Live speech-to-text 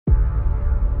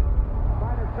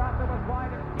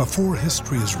Before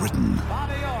history is written,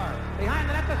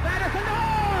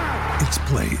 it's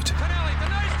played.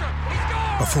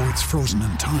 Before it's frozen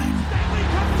in time,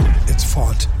 it's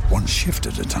fought one shift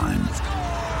at a time.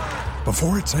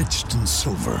 Before it's etched in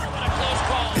silver,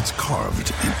 it's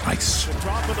carved in ice.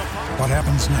 What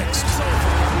happens next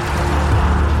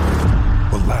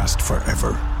will last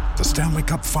forever. The Stanley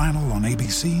Cup Final on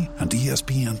ABC and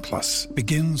ESPN Plus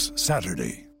begins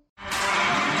Saturday.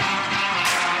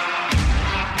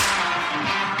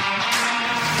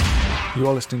 You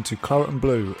are listening to Claret and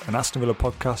Blue, an Aston Villa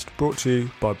podcast brought to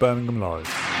you by Birmingham Live.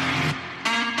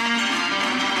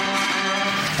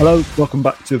 Hello, welcome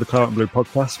back to the Claret and Blue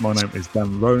podcast. My name is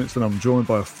Dan Rollins and I'm joined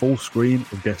by a full screen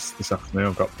of guests this afternoon.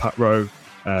 I've got Pat Rowe,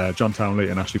 John Townley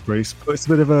and Ashley Priest. But it's a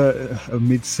bit of a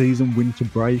mid-season winter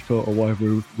break or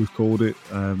whatever we've called it.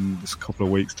 It's a couple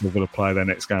of weeks till Villa play their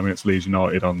next game against Leeds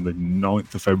United on the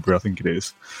 9th of February, I think it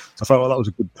is. So I felt like that was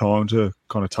a good time to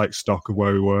kind of take stock of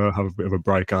where we were, have a bit of a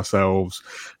break ourselves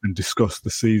and discuss the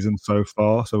season so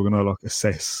far. So we're going to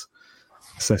assess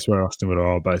where Aston Villa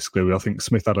are, basically. I think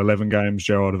Smith had 11 games,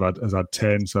 Gerrard has had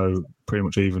 10, so pretty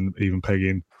much even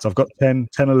pegging. So I've got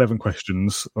 11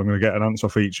 questions. I'm going to get an answer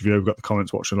off each of you. We've got the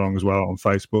comments watching along as well on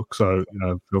Facebook, so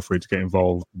feel free to get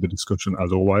involved in the discussion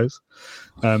as always.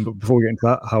 But before we get into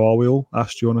that, how are we all?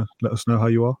 Ash, do you want to let us know how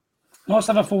you are? Nice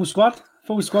to have a full squad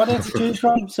here to choose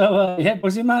from. So,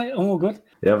 buzzing, mate. I'm all good.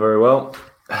 Yeah, very well.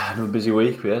 Another busy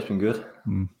week, but yeah, it's been good.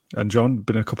 And John,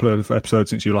 been a couple of episodes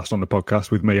since you last on the podcast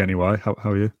with me anyway. How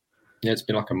are you? Yeah, it's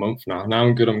been like a month now. Now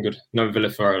I'm good. No Villa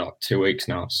for like 2 weeks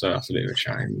now, so that's a bit of a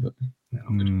shame. But yeah,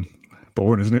 I'm good.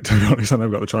 Boring, isn't it? To be honest, I know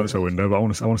we've got the transfer window, but I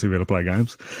want to see Villa play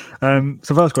games.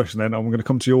 So first question then, I'm going to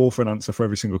come to you all for an answer for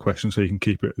every single question, so you can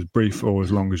keep it as brief or as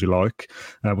long as you like.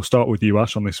 We'll start with you,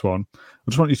 Ash, on this one. I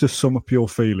just want you to sum up your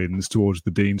feelings towards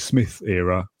the Dean Smith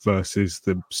era versus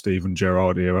the Steven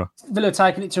Gerrard era. Villa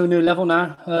taking it to a new level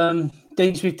now.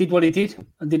 Dean Smith did what he did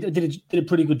and did a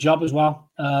pretty good job as well.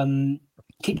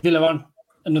 Kicked Villa on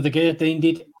another gear, Dean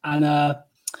did. And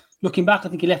looking back, I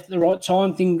think he left at the right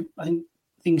time. I think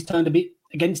things turned a bit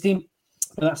against him,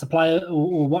 whether that's a player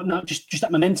or whatnot. Just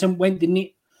that momentum went, didn't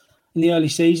it, in the early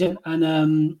season?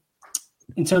 And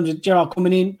in terms of Gerrard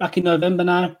coming in back in November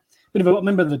now, bit of a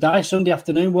member of the day, Sunday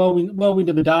afternoon, whirlwind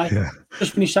of the day. Yeah.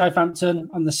 Just finished Southampton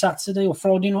on the Saturday or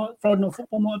Friday night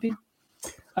football might have been.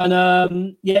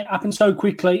 And it happened so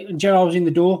quickly. And Gerrard was in the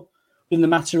door within the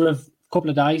matter of a couple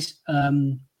of days.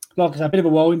 Like I said, a bit of a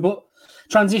whirlwind, but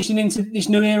transitioning into this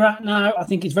new era now, I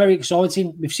think it's very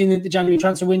exciting. We've seen the January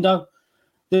transfer window,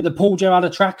 the Paul Gerrard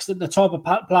attracts the type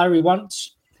of player he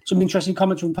wants. Some interesting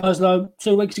comments from Perslow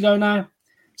 2 weeks ago now,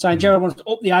 saying Gerrard wants to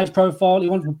up the age profile. He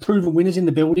wants proven winners in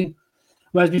the building.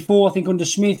 Whereas before, I think under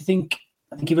Smith, I think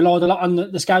he relied a lot on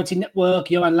the scouting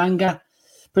network, Johan Langer,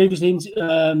 previously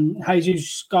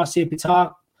Jesus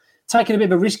Garcia-Pitar, taking a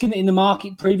bit of a risk in the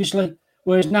market previously.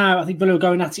 Whereas now, I think Villa are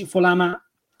going at it full hammer.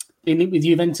 Being linked with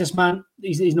Juventus, man.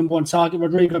 He's his number one target.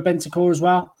 Rodrigo Bentancur as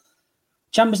well.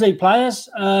 Champions League players.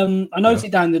 I noticed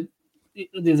it down the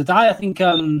other day. I think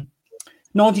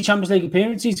 90 Champions League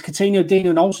appearances Coutinho,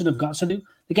 Dino and Olsen have got. So they're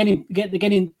getting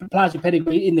players with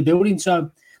pedigree in the building.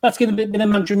 So that's going to be the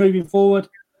mantra moving forward.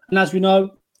 And as we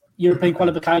know, European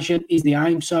qualification is the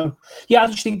aim. So, yeah, I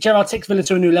just think Gerrard takes Villa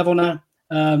to a new level now.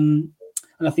 And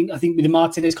I think with the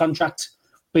Martinez contract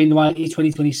being the way it is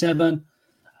 2027,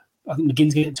 I think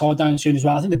McGinn's going to get tied down soon as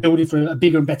well. I think they're building for a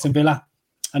bigger and better Villa.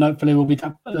 And hopefully we'll be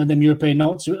them European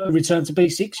notes a return to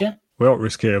B6, yeah? We're at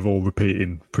risk here of all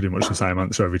repeating pretty much the same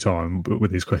answer every time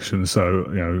with these questions. So,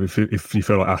 if you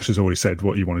feel like Ash has already said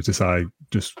what you wanted to say,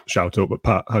 just shout up. But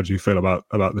Pat, how do you feel about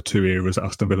the two eras at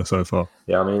Aston Villa so far?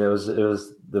 Yeah, I mean, it was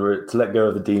to let go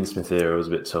of the Dean Smith era was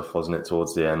a bit tough, wasn't it,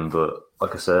 towards the end? But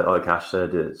like Ash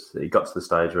said, he got to the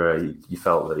stage where you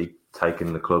felt that he'd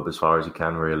taken the club as far as he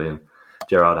can, really. And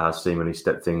Gerrard has seemingly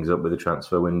stepped things up with the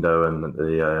transfer window and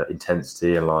the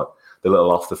intensity and like the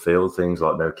little off the field things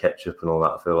like no ketchup and all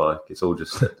that. I feel like it's all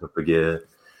just stepped up a gear,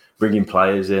 bringing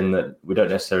players in that we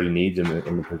don't necessarily need them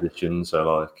in the position.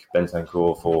 So like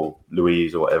Bentancur for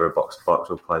Luiz or whatever, box to box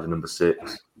will play the number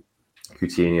 6,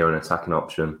 Coutinho an attacking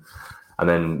option, and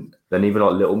then even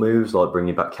like little moves like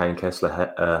bringing back Kane,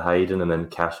 Kessler, Hayden, and then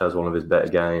Cash has one of his better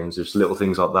games. Just little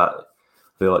things like that.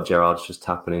 I feel like Gerrard's just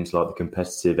tapping into like the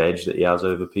competitive edge that he has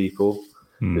over people.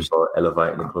 Just like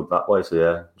elevating the club that way. So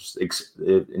yeah, just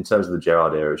in terms of the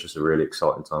Gerrard era, it's just a really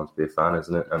exciting time to be a fan,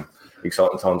 isn't it? And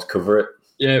exciting time to cover it.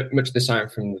 Yeah, much the same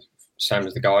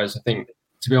as the guys. I think,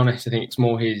 to be honest, I think it's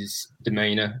more his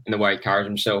demeanour and the way he carries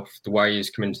himself, the way he's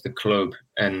come into the club,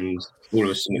 and all of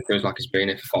a sudden it feels like he's been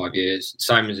here for 5 years.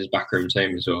 Same as his backroom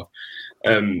team as well.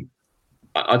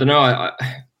 I don't know.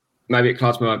 Maybe it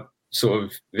clouds my sort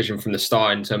of vision from the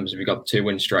start in terms of we got 2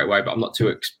 wins straight away, but I'm not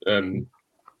too I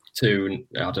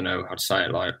don't know how to say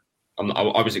it. Like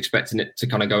I was expecting it to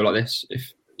kind of go like this,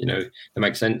 if that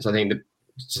makes sense. I think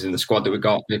in the squad that we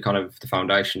got, the kind of the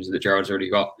foundations that Gerrard's already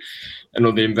got, and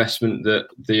all the investment that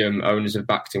the owners have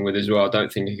backed him with as well. I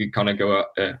don't think he could kind of go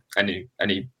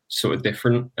any sort of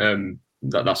different.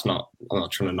 That's not. I'm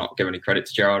not trying to not give any credit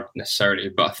to Gerrard necessarily,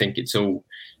 but I think it's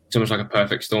almost like a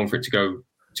perfect storm for it to go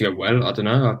well. I don't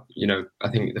know. I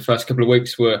think the first couple of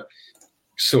weeks were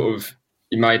sort of,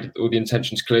 he made all the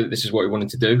intentions clear that this is what he wanted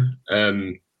to do.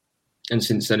 And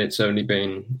since then, it's only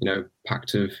been,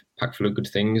 packed full of good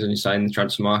things. And he's saying the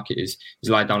transfer market he's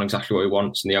laid down exactly what he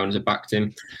wants, and the owners have backed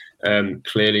him.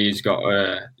 Clearly, he's got,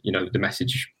 the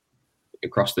message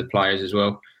across the players as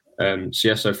well.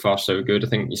 So far, so good. I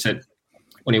think he said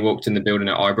when he walked in the building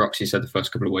at Ibrox, he said the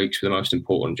first couple of weeks were the most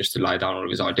important, just to lay down all of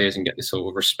his ideas and get this sort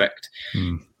of respect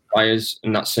players.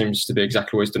 And that seems to be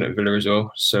exactly what he's done at Villa as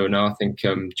well. So no, I think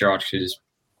Gerrard is,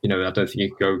 I don't think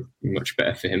it could go much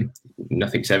better for him.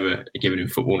 Nothing's ever given in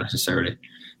football necessarily.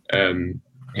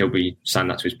 He'll be saying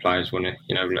that to his players when,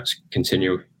 let's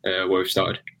continue where we've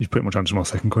started. You've pretty much answered my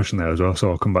second question there as well, so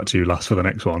I'll come back to you last for the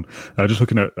next one. Just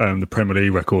looking at the Premier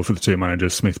League record for the 2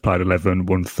 managers, Smith played 11,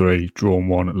 won 3, drawn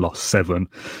 1, lost 7.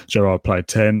 Gerrard played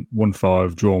 10, won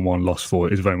 5, drawn 1, lost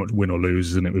 4. It's very much win or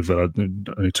lose, isn't it, with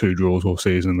only 2 draws all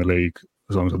season in the league,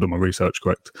 as long as I've done my research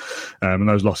correct. And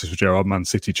those losses for Gerrard, Man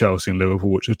City, Chelsea and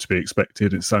Liverpool, which are to be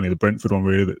expected. It's only the Brentford one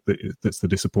really that's the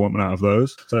disappointment out of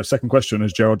those. So second question,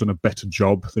 has Gerrard done a better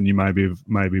job than you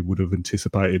maybe would have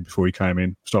anticipated before he came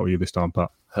in? Start with you this time, Pat.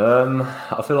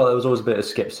 I feel like there was always a bit of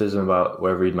scepticism about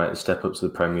whether he'd make the step up to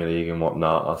the Premier League and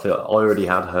whatnot. I feel like I already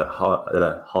had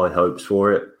high hopes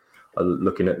for it.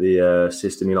 Looking at the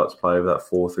system he liked to play with, that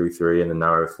 4-3-3 and the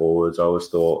narrow forwards, I always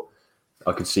thought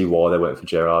I could see why they went for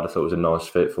Gerrard. I thought it was a nice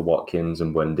fit for Watkins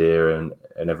and Buendia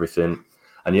and everything.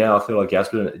 And yeah, I feel like he has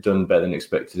done better than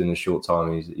expected in the short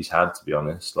time he's had, to be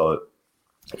honest. Like,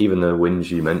 even the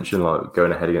wins you mentioned, like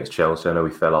going ahead against Chelsea, I know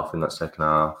we fell off in that second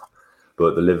half.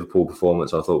 But the Liverpool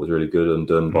performance I thought was really good, and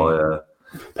done by a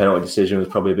penalty decision was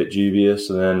probably a bit dubious.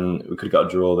 And then we could have got a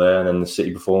draw there. And then the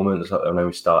City performance, I know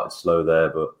we started slow there,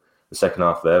 but the second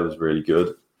half there was really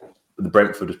good. But the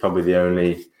Brentford was probably the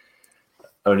only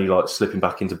like slipping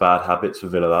back into bad habits for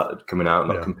Villa, that coming out,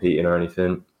 not competing or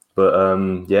anything. But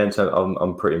I'm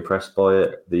pretty impressed by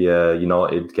it. The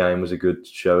United game was a good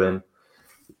showing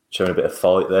a bit of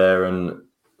fight there. And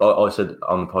I said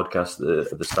on the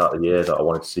podcast at the start of the year that I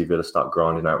wanted to see Villa start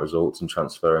grinding out results and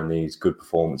transferring these good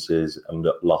performances and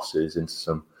losses into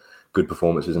some good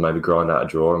performances and maybe grind out a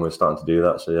draw. And we're starting to do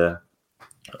that. So yeah,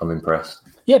 I'm impressed.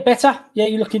 Yeah, better. Yeah,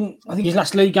 you're looking, I think his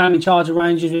last league game in charge of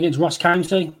Rangers against Ross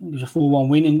County, it was a 4-1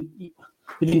 win. And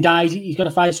within days, he's got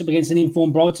to face up against an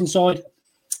informed Brighton side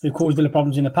who caused Villa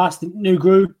problems in the past. New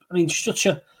group, I mean, such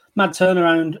a mad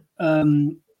turnaround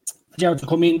for Gerrard to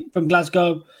come in from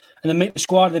Glasgow and then make the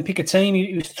squad and then pick a team.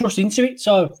 He was thrust into it.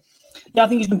 So, yeah, I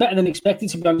think he's been better than expected,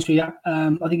 to be honest with you.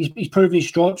 I think he's proven his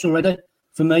stripes already.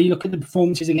 For me, you look at the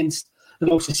performances against the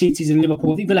likes of Cities and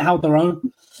Liverpool. I think Villa held their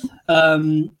own.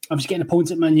 Obviously getting a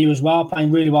point at Man U as well,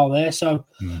 playing really well there. So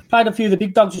played a few of the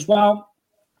big dogs as well.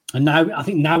 And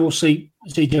now we'll see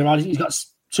Gerrard. He's got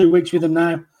 2 weeks with them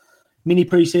now. Mini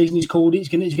pre-season, he's called it. He's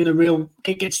going to real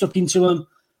get stuck into them.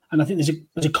 And I think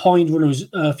there's a kind run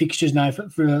of fixtures now for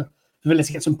Villa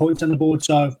to get some points on the board.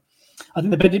 So I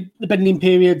think the bedding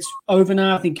period's over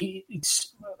now. I think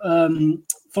it's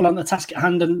full on the task at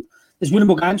hand, and there's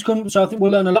winnable games coming. So I think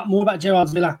we'll learn a lot more about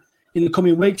Gerrard's Villa in the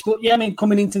coming weeks. But yeah, I mean,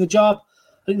 coming into the job,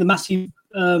 I think the massive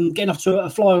getting off to a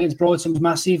fly against Brighton was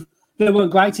massive. Villa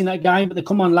weren't great in that game, but they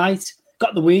come on late,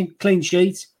 got the win, clean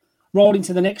sheet, rolled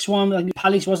into the next one. I think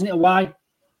Palace, wasn't it, away?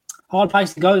 Hard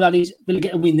place to go, that is. Villa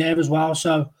get a win there as well.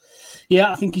 So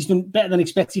yeah, I think he's done better than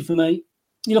expected for me.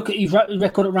 You look at his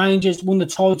record at Rangers, won the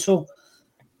title.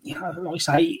 Yeah, like I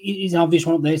say, he's an obvious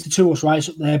one up there. It's a 2-horse race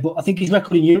up there, but I think his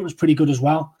record in Europe was pretty good as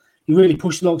well. He really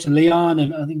pushed the likes of Lyon,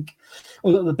 and I think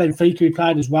the Benfica he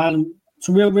played as well, and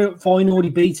some real final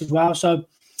he beat as well. So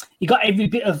he got every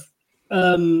bit of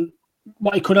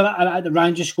what he could have at the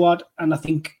Rangers squad, and I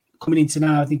think coming into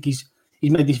now, I think he's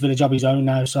made this Villa job his own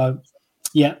now. So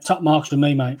yeah, top marks for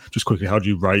me, mate. Just quickly, how do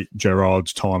you rate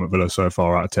Gerrard's time at Villa so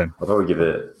far out of 10? I'd probably give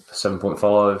it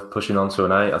 7.5, pushing on to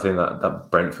an 8. I think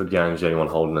that Brentford game is the only one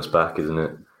holding us back, isn't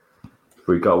it? If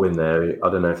we got a win there, I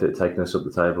don't know if it had taken us up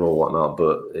the table or whatnot,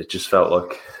 but it just felt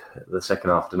like the second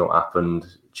half did not happen.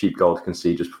 Cheap goal to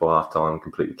concede just before half time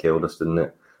completely killed us, didn't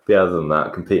it? But yeah, other than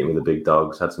that, competing with the big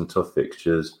dogs, had some tough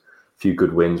fixtures, a few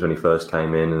good wins when he first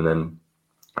came in, and then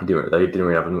they didn't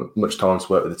really have much time to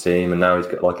work with the team, and now he's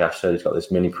got, like Ash said, he's got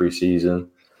this mini pre-season.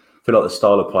 I feel like the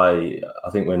style of play, I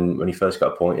think when he first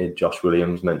got appointed, Josh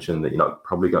Williams mentioned that you're not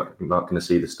going to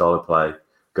see the style of play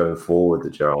going forward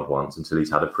that Gerrard wants until he's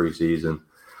had a pre-season.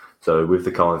 So with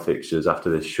the Carling fixtures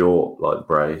after this short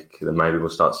break, then maybe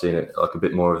we'll start seeing it like a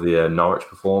bit more of the Norwich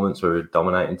performance, where we're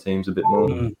dominating teams a bit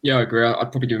more. Yeah, I agree.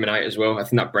 I'd probably give him an 8 as well. I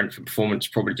think that Brentford performance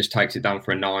probably just takes it down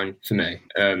for a 9 for me.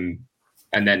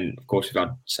 And then, of course, we've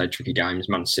had, say, tricky games: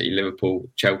 Man City, Liverpool,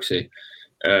 Chelsea,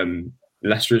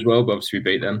 Leicester as well. But obviously, we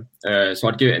beat them. So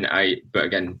I'd give it an 8. But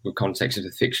again, with context of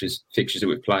the fixtures that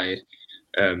we've played,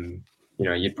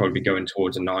 you'd probably be going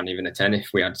towards a 9, even a 10 if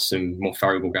we had some more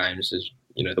favourable games, as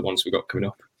the ones we got coming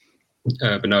up.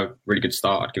 But no, really good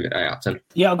start. I'd give it 8 out of 10.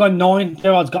 Yeah, I've got 9.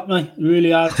 Gerrard's got me. He really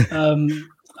has.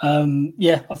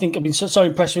 I think I've been so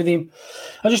impressed with him.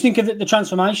 I just think of the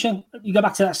transformation. You go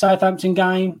back to that Southampton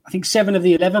game. I think 7 of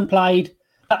the 11 played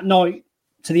that night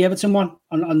to the Everton one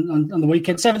on the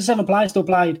weekend. 7 players still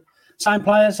played. Same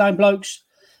players, same blokes.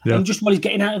 Yeah. And just what he's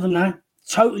getting out of them now,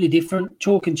 totally different.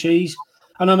 Chalk and cheese.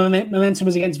 I know momentum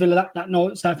was against Villa that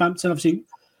night. Southampton, obviously,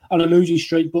 on a losing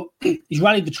streak, but he's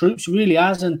rallied the troops, he really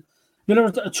has, and Villa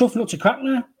are a tough nut to crack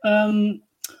now.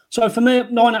 So for me,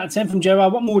 9 out of 10 from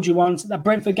Gerrard. What more do you want? That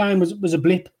Brentford game was a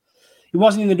blip. He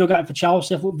wasn't in the dugout for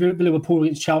Chelsea. I thought Villa were poor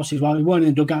against Chelsea as well. He weren't in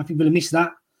the dugout. I think Villa missed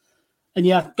that. And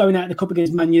yeah, going out in the cup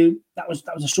against Man U, that was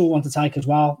a sore one to take as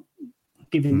well.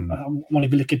 Given I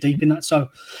wanted Villa deep in that. So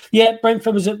yeah,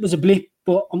 Brentford was a blip,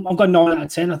 but I'm going 9 out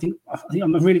of 10. I think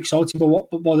I'm really excited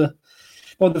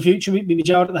by the future with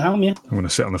Gerrard at the helm, yeah. I'm going to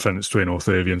sit on the fence between all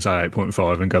three of you and say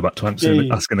 8.5 and go back to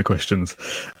asking the questions.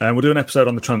 We'll do an episode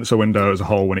on the transfer window as a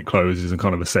whole when it closes and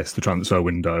kind of assess the transfer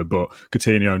window. But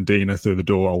Coutinho and Dina through the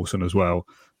door, Olsen as well.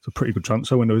 It's a pretty good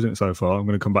transfer window, isn't it, so far? I'm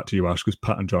going to come back to you, Ash, because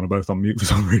Pat and John are both on mute for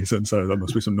some reason, so there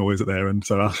must be some noise at their end.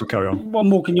 So Ash, will carry on. What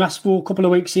more can you ask for? A couple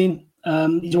of weeks in,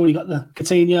 he's already got the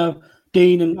Coutinho,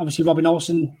 Dean, and obviously Robin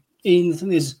Olsen in. I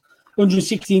think there's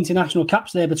 160 international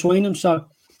caps there between them, so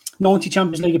 90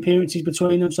 Champions League appearances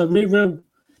between them. So real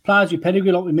players with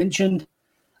pedigree, like we mentioned.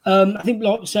 I think,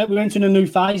 like I said, we're entering a new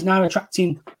phase now,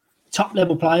 attracting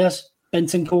top-level players,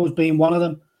 Bentancur's being one of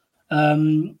them.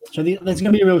 So there's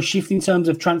going to be a real shift in terms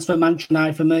of transfer mantra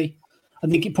now for me. I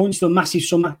think it points to a massive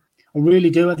summer. I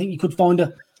really do. I think you could find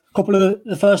a couple of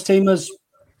the first teamers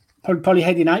probably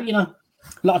heading out, A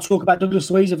lot of talk about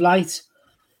Douglas Luiz of late.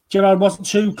 Gerrard wasn't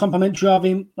too complimentary of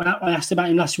him when I asked about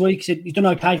him last week. He said he's done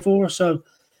okay for us, so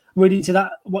read into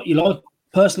that what you like.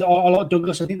 Personally, I like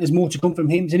Douglas. I think there's more to come from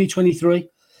him. He's only 23.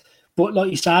 But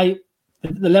like you say,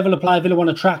 the level of player Villa want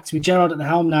to attract with Gerrard at the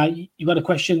helm now, you've got to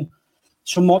question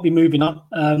some might be moving on.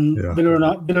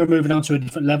 Villa are moving on to a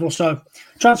different level. So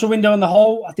transfer window on the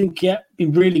whole, I think,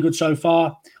 been really good so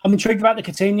far. I'm intrigued about the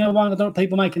Coutinho one. I don't know if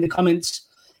people making the comments.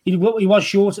 He was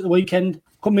short at the weekend.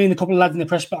 Me and a couple of lads in the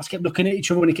press box kept looking at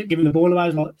each other when he kept giving the ball away. I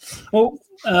was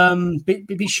like,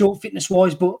 bit short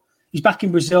fitness-wise, but he's back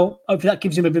in Brazil. Hopefully that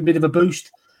gives him a bit of a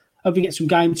boost. Hopefully he gets some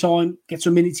game time, get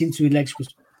some minutes into his legs.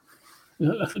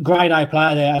 A grade A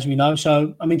player there, as we know.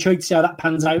 So I'm intrigued to see how that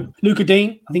pans out. Luca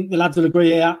Dean, I think the lads will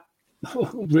agree here.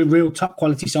 Real top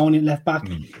quality signing at left back.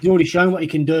 He's already shown what he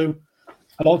can do.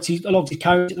 I liked his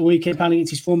character at the weekend, playing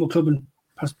against his former club and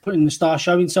putting the star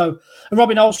showing. So and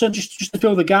Robin Olsen, just to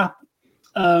fill the gap.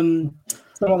 Not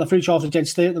like the free Charles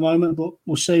against Steve at the moment, but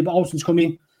we'll see. But Olsen's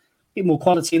coming, a bit more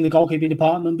quality in the goalkeeping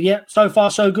department. But yeah, so far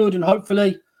so good, and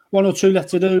hopefully 1 or 2 left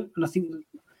to do. And I think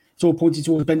it's all pointed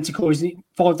towards Bentancur, isn't it?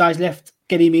 5 days left,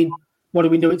 get him in. What a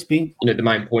window it's been. The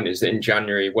main point is that in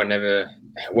January, when do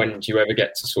you ever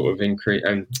get to sort of improve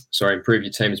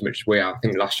your team as much as we are? I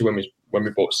think last year when we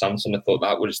bought Sanson, I thought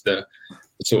that was the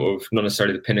sort of not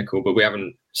necessarily the pinnacle, but we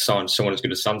haven't signed someone as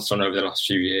good as Sanson over the last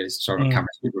few years. Sorry,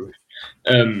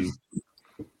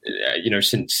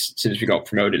 since we got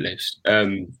promoted list,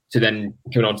 to then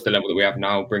coming on to the level that we have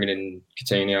now, bringing in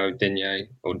Coutinho, Digne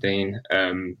or Dean,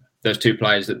 those 2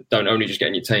 players that don't only just get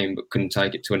in your team but can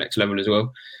take it to a next level as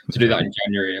well. To do that in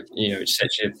January, it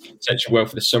sets you well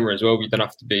for the summer as well. You don't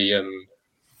have to be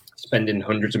spending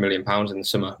hundreds of £1 million in the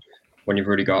summer when you've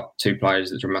already got 2 players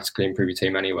that dramatically improve your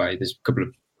team anyway. There's a couple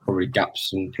of probably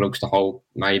gaps and plugs to hold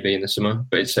maybe in the summer,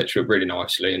 but it sets you up really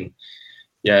nicely and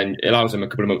it allows them a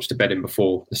couple of months to bed in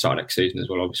before the start of next season as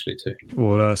well, obviously, too.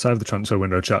 We'll save the transfer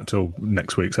window chat till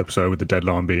next week's episode with the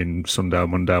deadline being Sunday,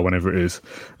 Monday, whenever it is.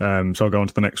 So I'll go on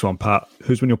to the next one. Pat,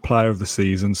 who's been your player of the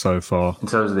season so far? In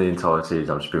terms of the entire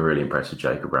season, I've just been really impressed with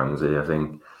Jacob Ramsey. I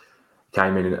think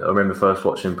came in, I remember first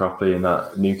watching him properly in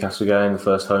that Newcastle game, the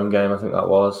first home game, I think that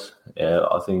was.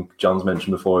 I think John's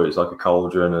mentioned before, it was like a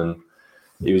cauldron and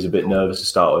he was a bit nervous to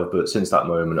start with, but since that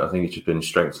moment, I think it's just been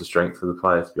strength to strength for the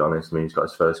player, to be honest. I mean, he's got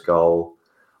his first goal.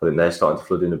 I think they're starting to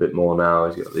flood in a bit more now.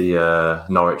 He's got the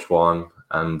Norwich one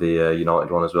and the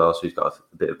United one as well, so he's got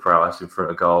a bit of prowess in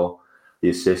front of goal. The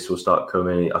assists will start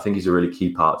coming. I think he's a really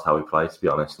key part to how we play, to be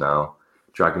honest, now.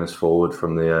 Dragging us forward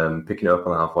from the picking it up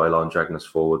on the halfway line, dragging us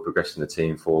forward, progressing the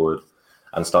team forward,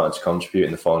 and starting to contribute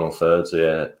in the final third. So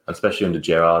yeah, especially under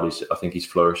Gerrard, I think he's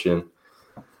flourishing.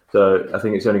 So I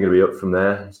think it's only going to be up from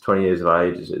there. He's 20 years of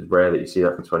age. It's rare that you see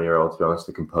that from 20-year-olds, to be honest.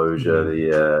 The composure,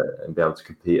 and be able to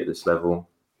compete at this level.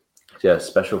 So yeah,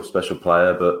 special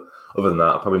player. But other than that,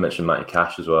 I'll probably mention Matty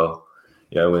Cash as well.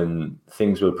 You know, when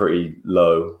things were pretty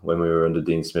low when we were under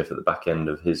Dean Smith at the back end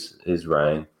of his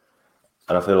reign.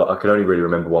 And I feel like I can only really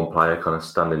remember one player kind of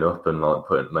standing up and like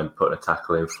putting a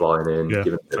tackle in, flying in,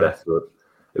 giving a bit of effort.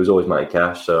 It was always Matty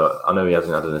Cash. So I know he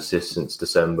hasn't had an assist since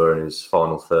December, and his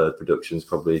final third productions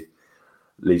probably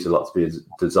leaves a lot to be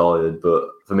desired. But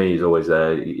for me, he's always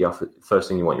there. First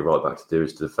thing you want your right back to do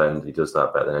is to defend. He does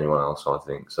that better than anyone else, I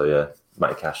think. So yeah,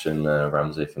 Matty Cash and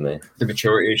Ramsey for me. The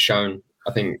maturity is shown.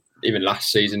 I think even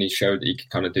last season he showed that he could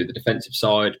kind of do the defensive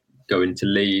side, go into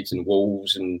Leeds and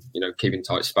Wolves and, you know, keeping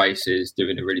tight spaces,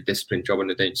 doing a really disciplined job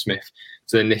under Dean Smith.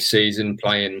 So then this season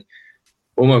playing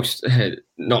almost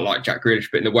not like Jack Grealish,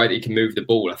 but in the way that he can move the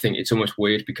ball, I think it's almost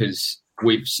weird because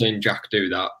we've seen Jack do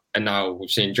that and now we've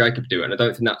seen Jacob do it. And I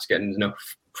don't think that's getting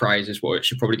enough praise as what it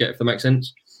should probably get, if that makes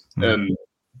sense.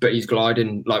 But he's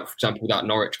gliding, like, for example, that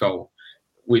Norwich goal.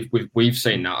 We've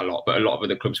seen that a lot, but a lot of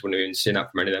other clubs wouldn't even seen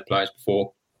that from any of their players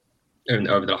before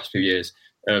over the last few years.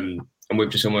 And we've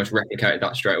just almost replicated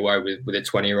that straight away with a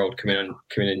 20-year-old coming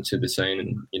into the scene,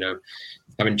 and, you know,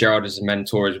 having Gerrard as a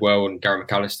mentor as well, and Gary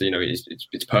McAllister, you know,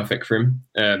 it's perfect for him.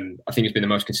 I think he's been the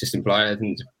most consistent player. I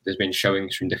think there's been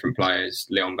showings from different players.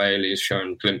 Leon Bailey has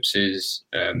shown glimpses.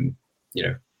 You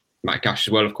know, Matt Cash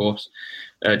as well, of course.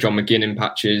 John McGinn in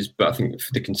patches, but I think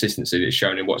for the consistency that's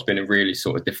shown in what's been a really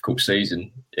sort of difficult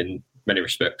season in many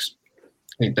respects,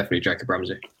 I think definitely Jacob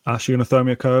Ramsey. Ash, you going to throw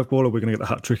me a curveball, or are we going to get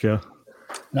the hat trick here?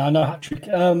 No hat trick.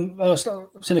 I've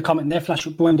seen a comment there, Flash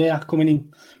Buendia coming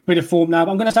in bit of form now.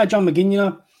 But I'm going to say John McGinn, you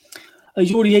know.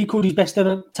 He's already equalled his best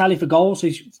ever tally for goals. So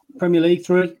he's Premier League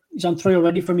 3. He's on 3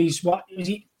 already from his,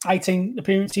 18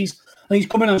 appearances. And he's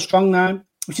coming on strong now.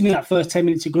 We've seen in that first 10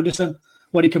 minutes of Goodison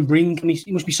what he can bring. And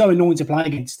he must be so annoying to play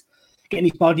against, getting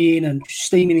his body in and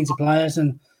steaming into players.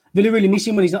 And really miss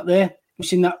him when he's not there. We've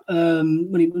seen that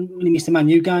when he missed the Man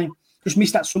U game. Just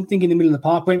missed that something in the middle of the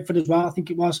park. Brentford as well, I think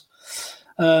it was.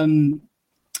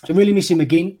 So really miss him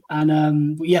again.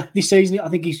 And this season I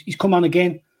think he's come on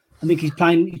again. I think he's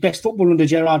playing his best football under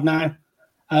Gerrard now.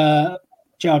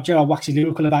 Gerrard waxes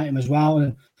lyrical about him as well.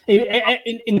 And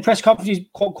in the press conferences,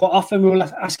 quite often we were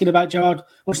asking about Gerrard,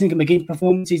 what do you think of McGinn's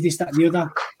performances, this, that, and the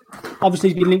other. Obviously,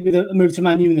 he's been linked with a move to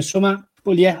Man U in the summer.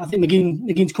 But yeah, I think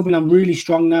McGinn's coming on really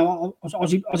strong now. I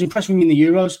was impressed with him in the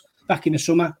Euros back in the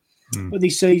summer. But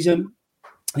this season,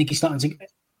 I think he's starting to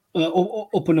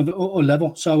up another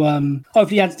level. So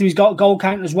hopefully he adds to his goal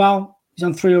count as well. He's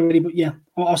on 3 already. But yeah,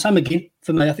 I'll say McGinn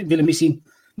for me. I think Villa miss him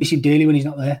dearly when he's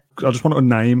not there. I just want a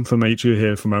name from each of you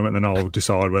here for a moment, and then I'll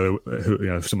decide whether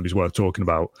if somebody's worth talking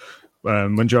about.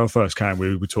 When Gerrard first came,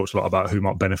 we talked a lot about who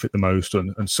might benefit the most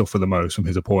and suffer the most from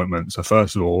his appointment. So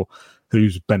first of all,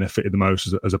 who's benefited the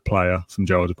most as a player from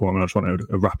Gerrard's appointment? I just want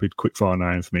a rapid, quick-fire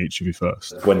name from each of you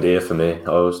first. Buendia for me. I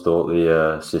always thought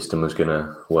the system was going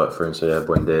to work for him. So yeah,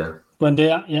 Buendia.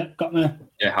 Buendia, yeah, got me.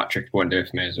 Yeah, hat-trick Buendia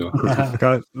for me as well.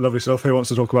 Okay, lovely stuff. Who wants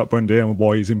to talk about Buendia and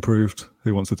why he's improved?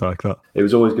 Who wants to take that? It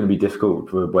was always going to be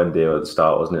difficult for Buendia at the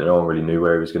start, wasn't it? No one really knew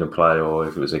where he was going to play, or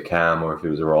if it was a cam, or if he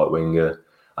was a right winger.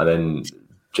 And then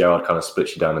Gerrard kind of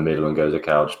splits you down the middle and goes,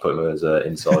 okay, I'll just put him as an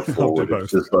inside forward,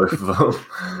 just both of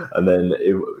them. And then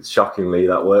shockingly,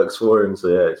 that works for him. So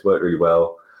yeah, it's worked really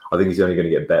well. I think he's only going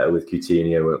to get better with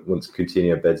Coutinho. Once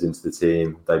Coutinho beds into the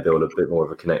team, they build a bit more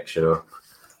of a connection up.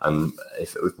 And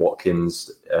if Watkins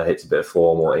hits a bit of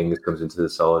form, or Ings comes into the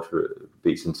side,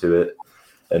 beats into it,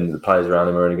 and the players around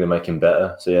him are only going to make him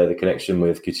better. So yeah, the connection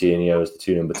with Coutinho as the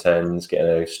 2 number 10s, getting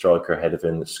a striker ahead of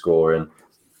him that's scoring,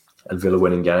 and Villa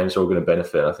winning games are all going to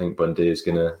benefit. I think Buendia is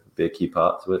going to be a key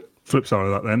part to it. Flip side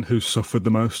of that then, who's suffered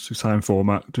the most? Same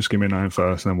format, just give me a name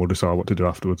first and then we'll decide what to do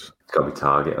afterwards. It's got to be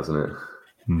Target, hasn't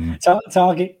it?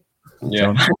 Target.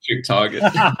 Yeah, Target.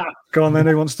 Go on then,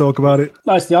 who wants to talk about it?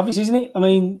 No, it's the obvious, isn't it? I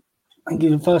mean, I think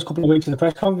in the first couple of weeks of the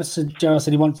press conference, Gerrard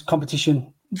said he wants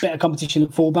better competition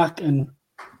at fullback, and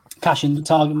Cash and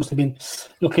Target must have been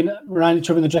looking around each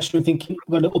other in the dressing room thinking,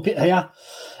 we're going to up it here.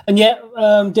 And yet,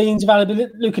 Luca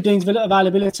Dean's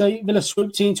availability, Villa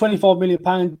swooped in, £25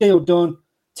 million, deal done.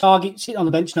 Target sitting on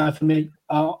the bench now for me.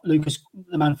 Lucas,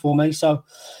 the man for me. So,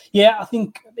 yeah, I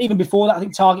think even before that, I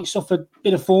think Target suffered a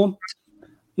bit of form.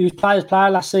 He was player's player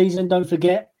last season, don't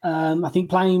forget. I think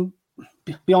playing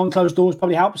behind closed doors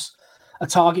probably helps a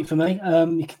Target for me.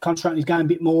 He can concentrate on his game a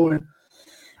bit more.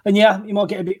 And yeah, he might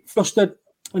get a bit flustered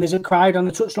when there's a crowd on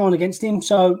the touchline against him.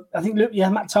 So I think,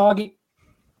 Matt Target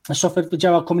has suffered for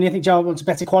Gerrard coming in. I think Gerrard wants a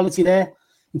better quality there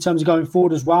in terms of going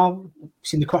forward as well. We've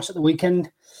seen the cross at the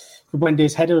weekend for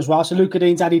Buendía's header as well. So Luca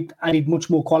Dean's added much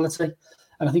more quality.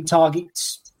 And I think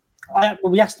Target's...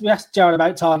 we asked Gerrard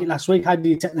about Target last week. How did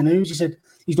he take the news? He said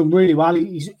he's done really well.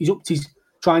 He's upped his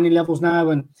training levels now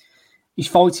and he's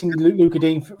fighting with Luca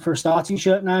Dean for a starting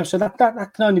shirt now. So that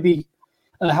can only be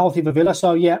healthy for Villa.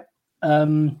 So, yeah,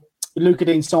 Luca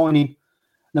Dean signing,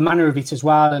 the manner of it as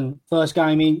well. And first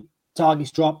game in,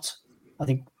 Target's dropped. I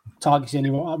think Target's the only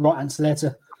right answer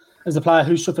there as the player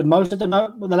who suffered most. I don't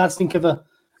know what the lads think of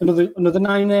another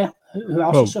name there. Who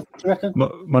else has suffered, do you reckon?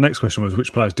 My next question was,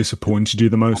 which players disappointed you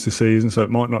the most this season? So it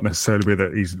might not necessarily be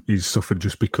that he's suffered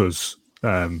just because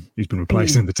he's been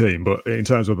replaced in the team, but in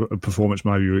terms of a performance,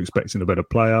 maybe you were expecting a better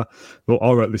player. Well,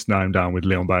 I wrote this name down with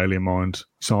Leon Bailey in mind.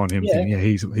 Sign him, thinking,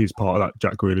 he's part of that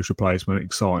Jack Grealish replacement,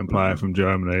 exciting player from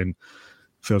Germany, and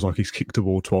feels like he's kicked the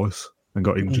ball twice and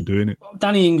got injured doing it.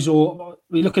 Danny Ings, or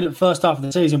we look at the first half of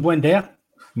the season, Buendia,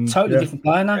 totally different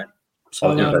player now.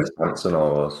 So Sanson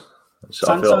was. So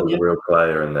I feel like there's a real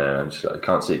player in there, and I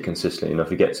can't see it consistently enough.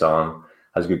 He gets on,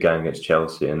 has a good game against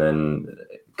Chelsea, and then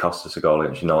cost us a goal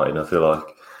against United. I feel like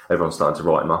everyone's starting to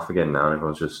write him off again now, and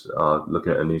everyone's just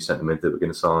looking at a new centre mid that we're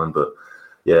going to sign. But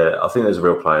yeah, I think there's a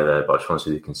real player there, but I just want to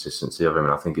see the consistency of him,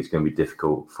 and I think it's going to be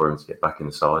difficult for him to get back in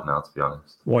the side now, to be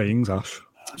honest. Why Ings, Ash?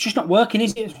 It's just not working,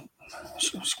 is it?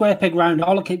 Square peg round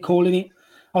hole, I keep calling it.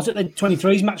 I was at the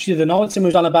 23s match the other night, and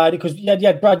was on about it because you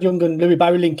had Brad Young and Louis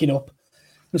Barry linking up,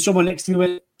 and someone next to me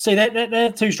went, "See,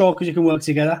 they're two strikers who can work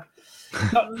together."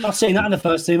 not seeing that in the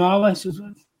first team, are we? So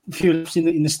a few lips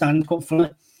in the stand, quite funny.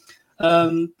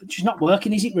 But just not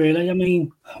working, is it really? I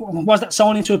mean, was that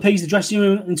signing to appease the dressing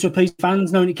room and to appease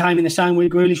fans, knowing it came in the same way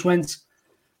Grealish went?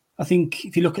 I think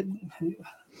if you look at,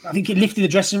 I think it lifted the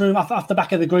dressing room off the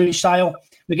back of the Grealish sale.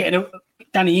 We're getting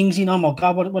Danny Ings in. Oh my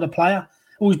God, what a player!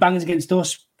 Always bangs against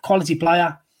us. Quality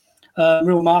player,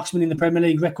 real marksman in the Premier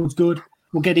League. Record's good.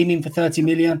 We'll get him in for 30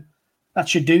 million. That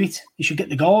should do it. He should get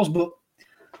the goals, but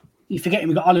you forget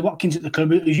we've got Ollie Watkins at the club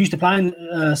who's used to playing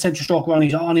central striker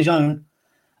on his own,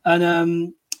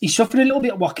 and he suffered a little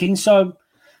bit at Watkins. So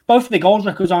both of the goals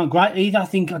records aren't great either. I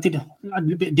think I did a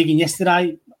bit of digging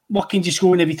yesterday. Watkins is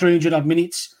scoring every 300 odd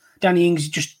minutes. Danny Ings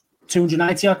just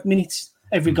 280 odd minutes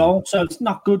every goal. So it's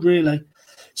not good really.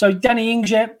 So Danny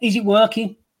Ings, is it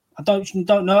working? I don't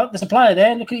know. There's a player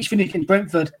there. Look at his finish in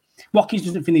Brentford. Watkins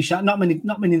doesn't finish that. Not many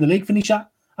in the league finish that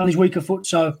on his weaker foot.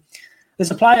 So there's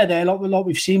a player there, like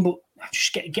we've seen, but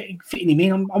just get fitting him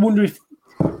in. I wonder if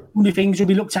Ings will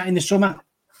be looked at in the summer.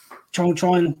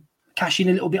 Try and cash in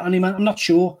a little bit on him. I'm not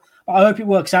sure, but I hope it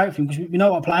works out for him because we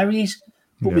know what a player he is.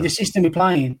 But with the system we're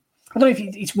playing, I don't know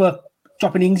if it's worth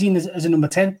dropping Ings in as a number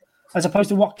 10 as opposed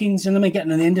to Watkins and then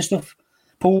getting an end of stuff,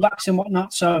 pullbacks and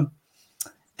whatnot. So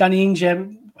Danny Ings, how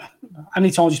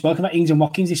many times you spoke about Ings and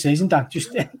Watkins this season, Dan?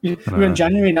 Just we're in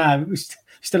January now. We're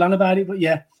still on about it, but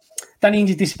yeah, Danny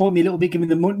Ings disappointed me a little bit given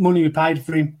the money we paid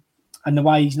for him and the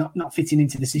way he's not fitting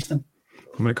into the system.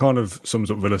 I mean, it kind of sums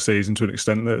up Villa season to an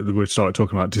extent that we started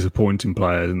talking about disappointing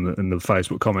players and the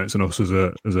Facebook comments and us as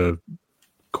a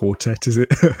quartet, is it?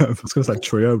 I was going to say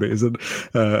trio, but it isn't.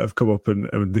 Have come up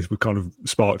and this was kind of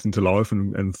sparked into life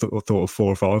and thought of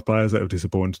 4 or 5 players that have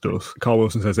disappointed us. Carl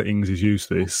Wilson says that Ings is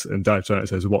useless, and Dave Turner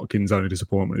says Watkins' only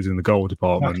disappointment is in the goal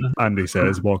department. Okay. Andy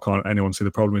says, why can't anyone see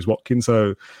the problem is Watkins?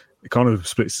 So it kind of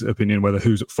splits opinion whether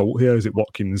who's at fault here. Is it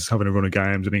Watkins having a run of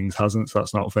games and Ings hasn't? So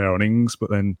that's not fair on Ings, but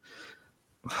then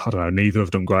I don't know, neither have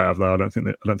done great, have they? I don't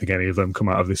think any of them come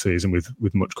out of this season with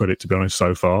much credit, to be honest,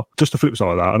 so far. Just the flip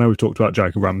side of that, I know we've talked about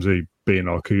Jacob Ramsey being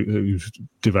like who's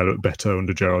developed better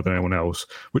under Gerrard than anyone else.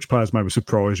 Which players maybe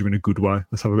surprise you in a good way?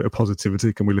 Let's have a bit of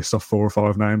positivity. Can we list off 4 or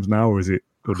 5 names now, or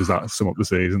does that sum up the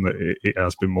season that it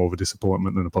has been more of a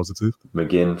disappointment than a positive?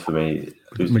 McGinn for me.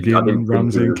 McGinn,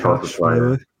 Ramsey, and Cash.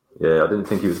 Really? Yeah, I didn't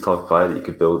think he was the type of player that you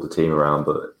could build the team around,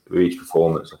 but with each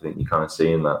performance, I think you're kind of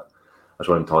seeing that. I just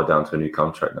want him tied down to a new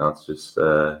contract now to just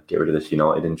get rid of this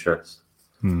United interest.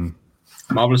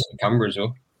 Marvellous in Canberra as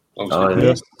well.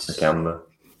 Canberra.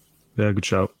 Yeah, good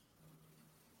shout.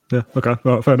 Yeah, okay.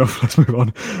 Right, fair enough. Let's move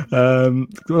on.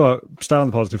 Stay on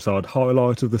the positive side.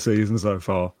 Highlight of the season so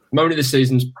far. Moment of the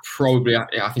season's probably,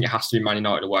 I think it has to be Man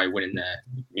United away winning there.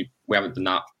 We haven't done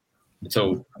that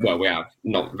we have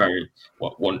not very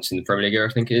once in the Premier League era,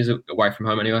 I think it is, away from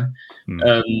home anyway.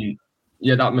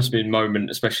 Yeah, that must be a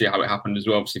moment, especially how it happened as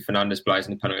well. Obviously, Fernandes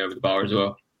blazing the penalty over the bar as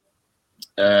well.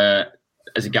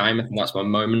 As a game, I think that's my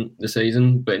moment this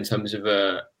season. But in terms of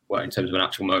an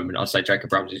actual moment, I'd say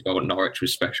Jacob Ramsey's goal at Norwich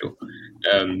was special.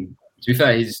 To be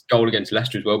fair, his goal against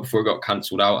Leicester as well, before it got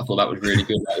cancelled out, I thought that was really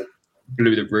good. Like,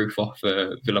 blew the roof off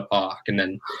Villa Park, and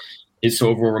then his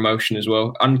sort of raw emotion as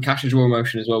well, and Cash's raw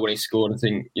emotion as well when he scored. I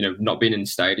think, not being in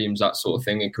stadiums, that sort of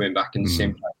thing, and coming back and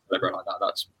seeing players like that,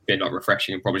 that's been like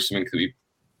refreshing and probably something that we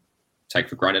take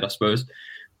for granted, I suppose.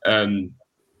 And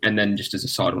then just as a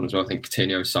side one as well, I think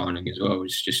Coutinho's signing as well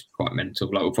was just quite mental.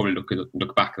 Like, we'll probably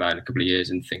look back at that in a couple of years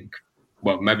and think,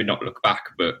 well, maybe not look back,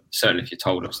 but certainly if you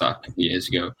told us that a couple of years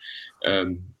ago,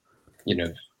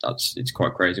 it's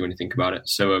quite crazy when you think about it.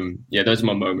 So those are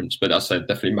my moments. But that's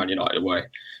definitely Man United away.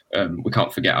 We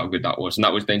can't forget how good that was, and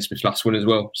that was Dean Smith's last one as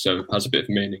well. So it has a bit of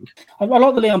meaning. I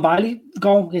like the Leon Bailey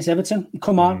goal against Everton.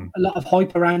 Come on, a lot of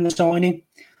hype around the signing,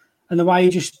 and the way he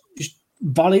just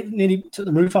volleyed, nearly took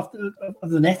the roof off of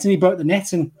the net, and he broke the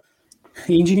net, and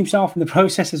he injured himself in the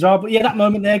process as well. But yeah, that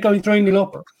moment there, going 3-0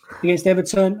 up against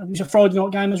Everton, it was a Friday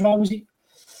night game as well, was it?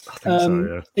 I think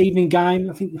so, yeah. Evening game.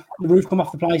 I think the roof come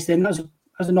off the place then. That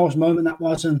was a nice moment, that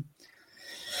was.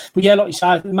 But yeah, like you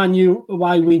said, the Man U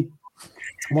away win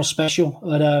was special.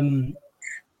 But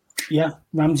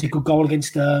Ramsey, good goal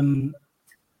against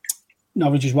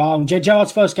Norwich as well. And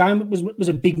Gerrard's first game was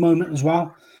a big moment as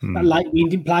well. That late win,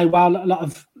 didn't play well. A lot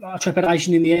of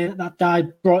trepidation in the air that day.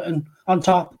 Brighton on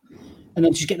top. And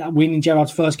then just get that win in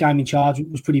Gerrard's first game in charge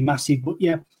was pretty massive. But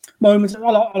yeah, moments. I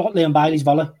like Leon Bailey's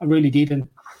volley. I really did. And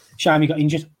shame he got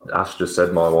injured. Ash just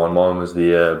said my one. Mine was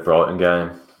the Brighton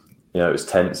game. It was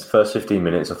tense. First 15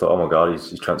 minutes, I thought, oh my God,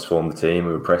 he's transformed the team.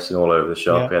 We were pressing all over the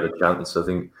shop. We had a chance, I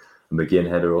think, a McGinn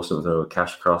header or something, or a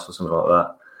cash cross or something like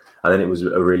that. And then it was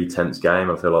a really tense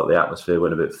game. I feel like the atmosphere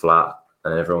went a bit flat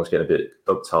and everyone was getting a bit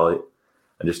uptight.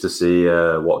 And just to see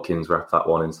Watkins wrap that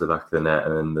one into the back of the net,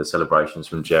 and then the celebrations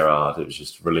from Gerrard, it was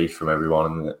just relief from everyone.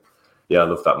 And I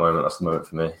love that moment. That's the moment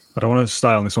for me. I don't want to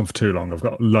stay on this one for too long. I've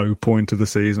got a low point of the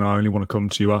season. I only want to come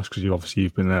to you, Ash, because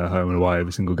you've been there home and away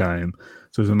every single game.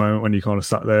 So there's a moment when you kind of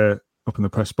sat there up in the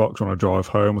press box trying to drive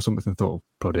home or something and thought, oh,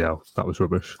 bloody hell, that was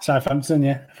rubbish. Southampton,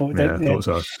 yeah. I thought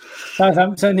so.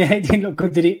 Southampton, yeah, it didn't look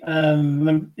good, did it?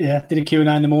 Did a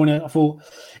Q&A in the morning. I thought,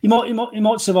 he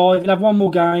might survive. He'll have one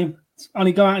more game.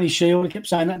 Only go out in his shield. I kept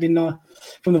saying that, didn't I?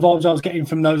 From the vibes I was getting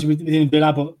from those within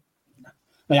Villa, but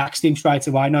they axed him straight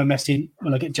away. No messing.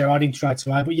 Well, I get Gerrard in straight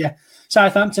away. But yeah,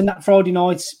 Southampton, that Friday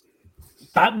night,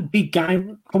 that big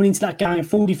game, coming into that game,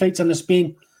 4 defeats on the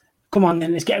spin. Come on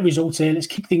then, let's get a result here. Let's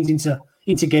kick things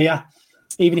into gear.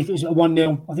 Even if it was a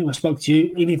 1-0, I think I spoke to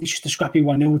you, even if it's just a scrappy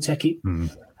 1-0, we'll take it.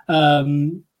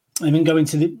 And then go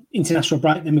into the international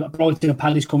break. Then we've got Brighton and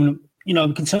Palace coming up. We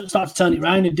can start to turn it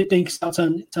around, and Dean can start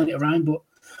to turn it around. But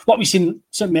what we've seen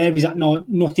St Mary's that night,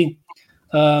 nothing.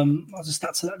 I was the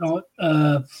stats of that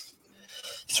night.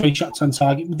 3 shots on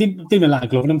target. We didn't allow a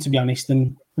glove on them, to be honest.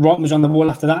 And Brighton was on the wall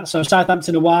after that. So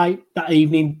Southampton away that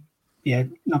evening, yeah,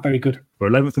 not very good. We're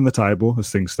 11th in the table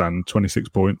as things stand, 26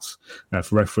 points.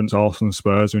 For reference, Arsenal and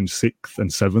Spurs are in 6th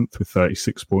and 7th with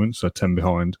 36 points, so 10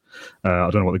 behind. I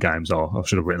don't know what the games are. I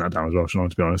should have written that down as well, shouldn't I,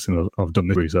 to be honest, and I've done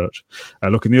this research.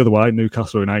 Looking the other way,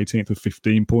 Newcastle are in 18th with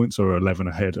 15 points, or 11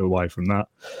 ahead away from that.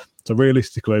 So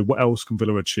realistically, what else can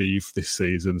Villa achieve this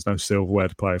season? There's no silverware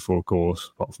to play for, of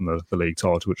course, apart from the league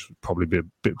title, which would probably be a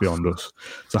bit beyond us.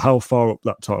 So how far up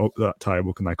that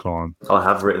table can they climb? I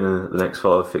have written the next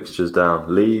 5 fixtures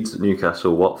down. Leeds,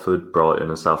 Newcastle, Watford, Brighton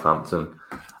and Southampton.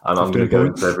 And I'm going to go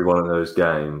into every one of those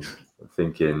games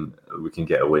thinking we can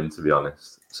get a win, to be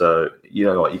honest. So, you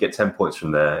know what, you get 10 points from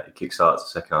there. It kickstarts the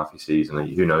second half of your season. And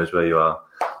who knows where you are.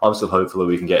 I'm still hopeful that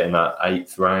we can get in that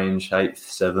 8th range, 8th,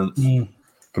 7th.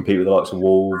 Compete with the likes of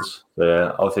Wolves.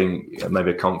 Yeah, I think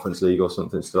maybe a Conference League or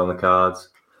something still on the cards.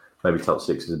 Maybe top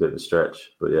 6 is a bit of a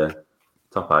stretch, but yeah,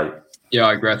 top 8. Yeah,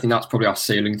 I agree. I think that's probably our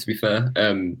ceiling, to be fair.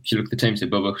 If you look at the teams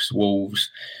above us,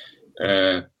 Wolves,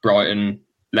 Brighton,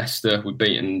 Leicester, we've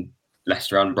beaten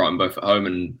Leicester and Brighton both at home,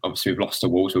 and obviously we've lost to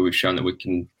Wolves, but we've shown that we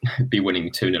can be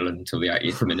winning 2-0 until the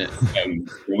 80th minute.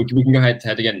 We can go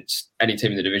head-to-head against any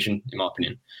team in the division, in my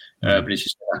opinion. But it's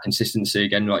just that consistency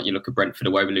again. Like you look at Brentford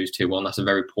away, we lose 2-1. That's a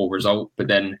very poor result. But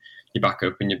then you back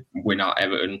up and you win out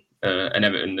Everton. And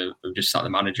Everton have just sat the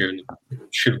manager and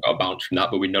should have got a bounce from that,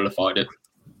 but we nullified it.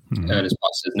 As part of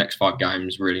the next 5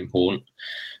 games, really important.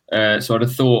 So I'd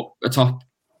have thought a top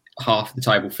half of the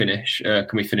table finish. Can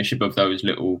we finish above that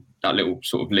little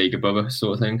sort of league above us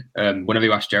sort of thing? Whenever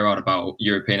you ask Gerrard about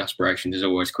European aspirations, he's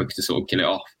always quick to sort of kill it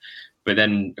off. But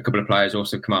then a couple of players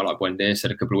also come out, like Buendia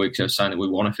said a couple of weeks ago, saying that we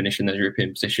want to finish in those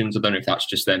European positions. I don't know if that's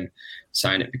just them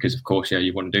saying it because, of course,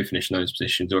 you want to do finish in those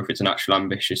positions, or if it's an actual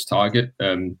ambitious target.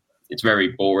 It's very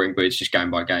boring, but it's just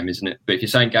game by game, isn't it? But if you're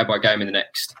saying game by game in the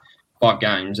next 5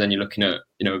 games, then you're looking at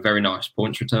a very nice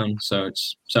points return. So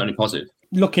it's certainly positive.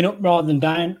 Looking up rather than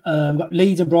down. We've got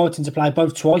Leeds and Brighton to play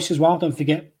both twice as well. Don't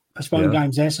forget postponed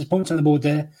games there. So points on the board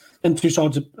there. Them two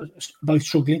sides are both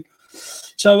struggling.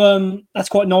 So that's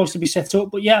quite nice to be set up.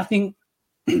 But yeah, I think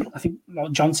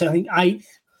like John said, I think 8th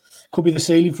could be the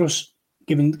ceiling for us,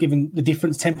 given the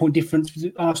difference, 10-point difference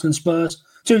between Arsenal and Spurs.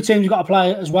 2 teams we've got to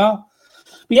play as well.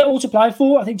 But yeah, all to play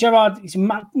for. I think Gerrard is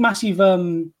a massive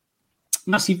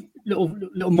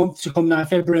little month to come now,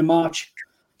 February and March.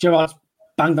 Gerrard's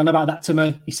banged on about that to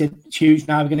me. He said it's huge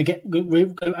now. We're going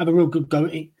to have a real good go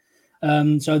at it.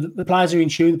 So the players are in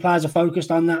tune. The players are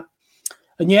focused on that.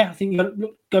 And yeah, I think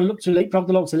you've got to look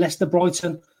to Leicester,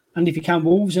 Brighton, and if you can,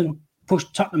 Wolves, and push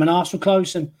Tottenham and Arsenal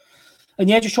close. And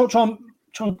yeah, just try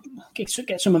and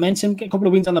get some momentum, get a couple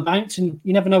of wins on the bounce, and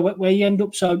you never know where you end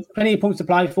up. So plenty of points to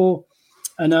play for.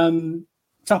 And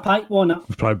top 8, why not?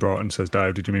 We've played Brighton, says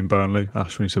Dave. Did you mean Burnley?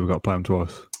 Ash, when you said we've got to play them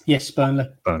twice. Yes, Burnley.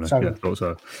 Sorry. Yeah, thought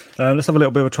so. Let's have a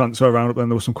little bit of a transfer round up then.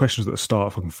 There were some questions at the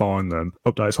start, if I can find them.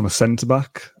 Updates on the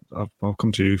centre-back. I'll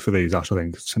come to you for these, Ash, I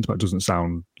think. Centre-back doesn't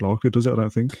sound likely, does it? I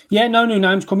don't think. Yeah, no new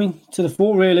names coming to the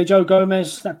fore, really. Joe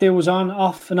Gomez, that deal was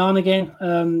off and on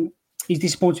again. He's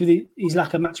disappointed with his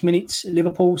lack of match minutes at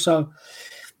Liverpool. So,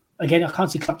 again, I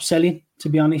can't see Klopp selling, to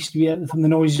be honest, from the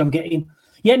noises I'm getting.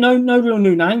 Yeah, no real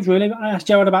new names, really. I asked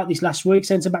Gerrard about this last week,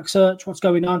 centre-back search, what's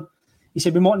going on. He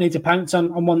said we might need to pounce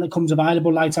on one that comes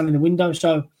available later on in the window.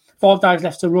 So 5 days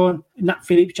left to run. Nat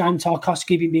Phillips, James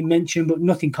Tarkowski have been mentioned, but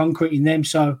nothing concrete in them.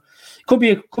 So it could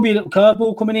be a little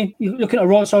curveball coming in. You're looking at a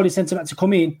right-sided centre-back to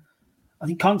come in. I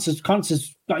think Conte's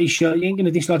got his shirt. You ain't going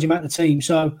to dislodge him out of the team.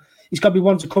 So he's got to be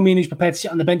one to come in who's prepared to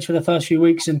sit on the bench for the first few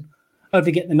weeks and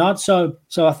hopefully get the nod. So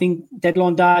I think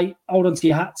deadline day, hold on to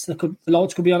your hats. The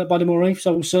lights could be on at Bodymore Reef,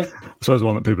 so we'll see. So the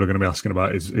one that people are going to be asking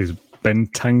about is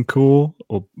Bentancur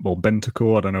or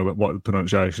Bentancur. I don't know what the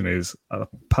pronunciation is.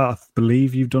 Pat, I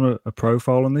believe you've done a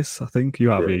profile on this. I think you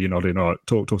have. Yeah. You're nodding. All right,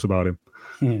 talk to us about him.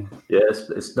 Yeah,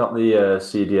 it's not the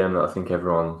CDM that I think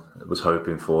everyone was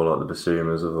hoping for, like the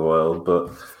Basumas of the world, but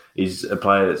he's a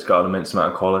player that's got an immense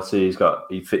amount of quality.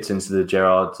 He fits into the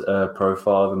Gerrard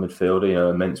profile of a midfielder.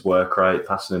 Immense work rate,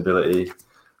 passing ability,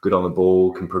 good on the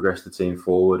ball, can progress the team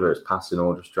forward, whether it's passing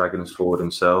or just dragging us forward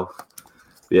himself.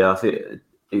 But yeah, I think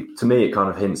to me it kind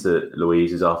of hints that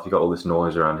Luiz is after. You've got all this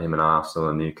noise around him and Arsenal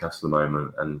and Newcastle at the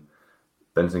moment, and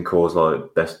Bentancur's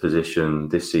like best position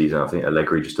this season. I think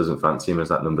Allegri just doesn't fancy him as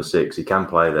that number 6. He can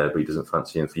play there, but he doesn't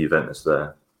fancy him for Juventus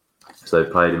there. So they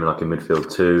played him in like a midfield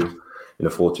 2. In a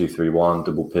 4-2-3-1,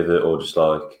 double pivot, or just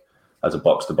like as a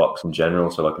box-to-box in general,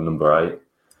 so like a number 8.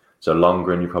 So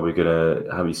Lundgren, you're probably going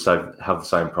to have the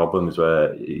same problems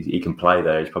where he can play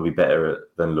there. He's probably better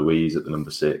than Luiz at the number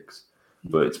 6.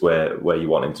 But it's where you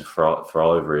want him to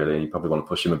thrive, really. You probably want to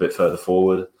push him a bit further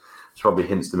forward. It's probably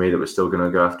hints to me that we're still going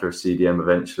to go after a CDM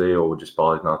eventually, or we're just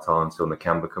biding our time until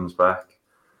Nakamba comes back.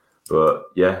 But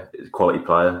yeah, it's a quality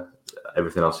player.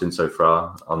 Everything I've seen so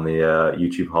far on the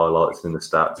YouTube highlights and the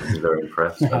stats, I've been very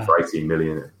impressed. For 18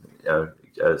 million,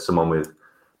 someone with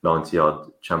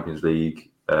 90-odd Champions League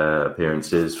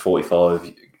appearances,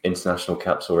 45 international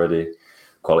caps already.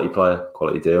 Quality player,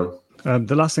 quality deal.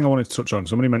 The last thing I wanted to touch on,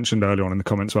 somebody mentioned earlier on in the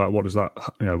comments about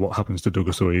what happens to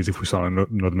Douglas Luiz if we sign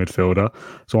another midfielder.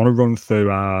 So I want to run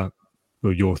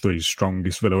through your 3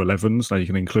 strongest Villa 11s. Now you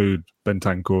can include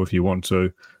Bentancur if you want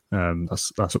to.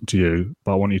 That's up to you,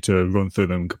 but I want you to run through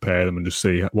them, compare them, and just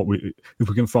see if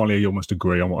we can finally almost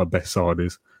agree on what our best side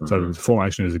is. Mm-hmm. So the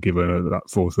formation is a given, that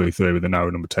 4-3-3 with the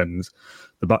narrow number 10s.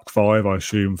 The back 5, I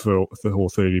assume for all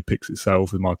 3 of you, picks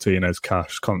itself with Martinez,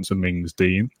 Cash, Conte, Mings,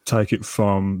 Dean. Take it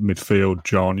from midfield,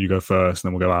 John. You go first,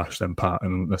 and then we'll go Ash, then Pat,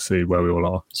 and let's see where we all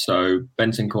are. So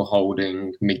Bentancur,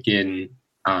 Holding, McGinn,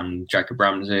 and Jacob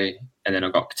Ramsey. And then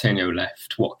I've got Coutinho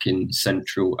left, Watkins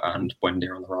central, and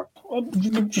Buendia on the right.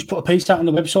 I've just put a piece out on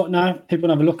the website now. People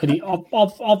can have a look at it.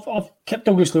 I've kept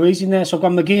Douglas Luiz in there. So I've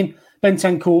got McGinn,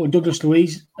 Bentancur, and Douglas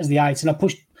Luiz as the 8. And I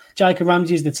pushed Jacob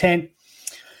Ramsey as the 10.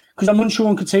 Because I'm unsure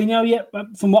on Coutinho yet.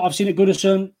 From what I've seen at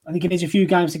Goodison, I think it needs a few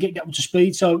games to get up to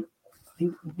speed. So I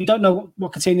think we don't know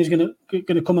what Coutinho is going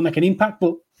to come and make an impact.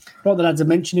 But what the lads have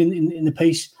mentioned in the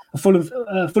piece, a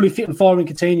fully fit and firing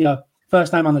Coutinho.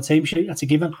 First name on the team sheet, that's a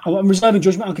given. I'm reserving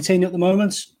judgment on Coutinho at the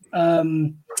moment.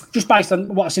 just based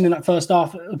on what I've seen in that first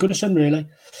half, Goodison, really.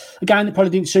 A game that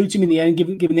probably didn't suit him in the end,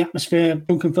 given the atmosphere.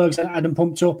 Duncan Ferguson had him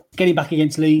pumped up, getting back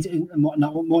against Leeds and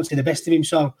whatnot, won't see the best of him.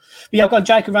 So, but yeah, I've got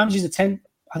Jacob Ramsey as a 10.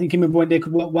 I think him and Buendia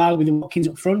could work well with Watkins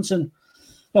up front. And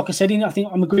like I said, I think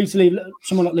I'm agreed to leave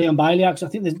someone like Leon Bailey out because I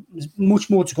think there's much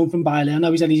more to come from Bailey. I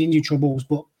know he's had his injury troubles,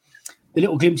 but the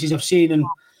little glimpses I've seen and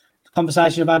the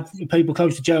conversation I've had with people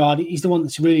close to Gerrard, he's the one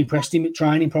that's really impressed him at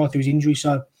training prior to his injury.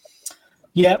 So,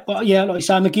 yeah, but yeah, like I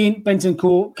say, McGinn,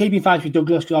 Bentancur, keeping faith with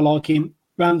Douglas because I like him.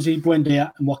 Ramsey,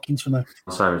 Buendia, and Watkins for me.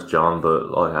 Same as John, but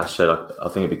like I said, I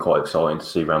think it'd be quite exciting to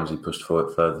see Ramsey pushed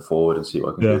further forward and see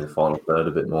what I can do in the final third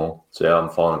a bit more. So yeah, I'm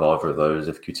fine with either of those.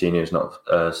 If Coutinho's not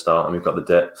starting, we've got the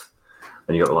depth,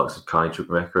 and you've got the likes of Kane,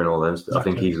 Chukwuemeka and all them. Exactly. I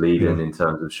think he's leading in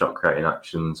terms of shot creating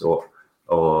actions or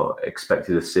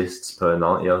expected assists per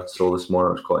night. Yeah, I saw this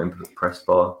morning. I was quite impressed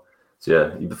by. So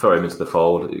yeah, you throw him into the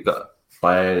fold. You've got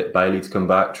Bailey to come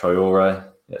back, Traore.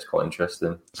 Yeah, it's quite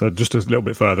interesting. So just a little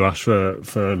bit further, Ash,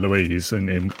 for Louise and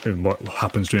in what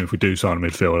happens to him if we do sign a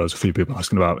midfielder. There's a few people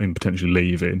asking about him potentially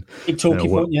leaving. Big talking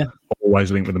point, yeah. Always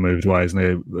linked with the move away, isn't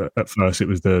he? At first it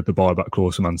was the buyback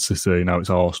clause for Man City. Now it's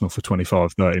Arsenal for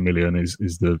 25-30 million is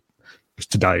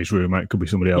today's rumour. It could be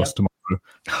somebody else tomorrow.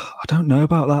 I don't know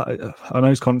about that. I know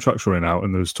his contract's running out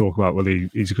and there's talk about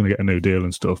he's going to get a new deal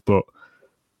and stuff, but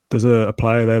there's a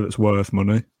player there that's worth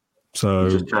money. So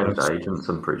he just changed agents,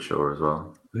 I'm pretty sure, as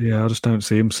well. Yeah, I just don't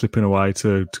see him slipping away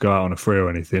to go out on a free or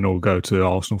anything, or go to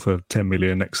Arsenal for 10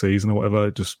 million next season or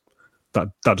whatever. Just that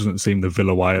doesn't seem the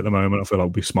Villa way at the moment. I feel like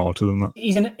we'll be smarter than that.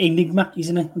 He's an enigma,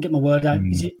 isn't he? I'll get my word out.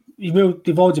 He will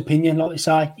divides opinion, like I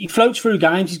say. He floats through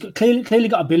games. He's clearly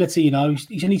got ability, you know.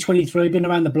 He's only 23, been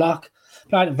around the block,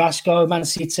 played at Vasco, Man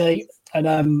City,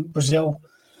 and Brazil.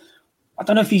 I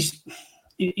don't know if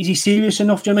is he serious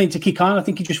enough, do you know what I mean, to kick on? I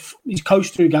think he's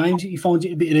coached through games. He finds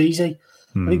it a bit easy.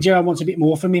 I think Gerrard wants a bit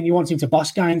more from him. He wants him to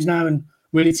boss games now and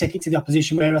really take it to the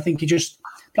opposition, where I think he just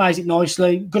plays it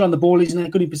nicely. Good on the ball, isn't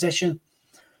it? Good in possession.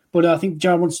 But I think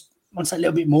Gerrard wants a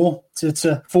little bit more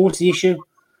to force the issue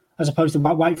as opposed to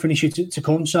wait for an issue to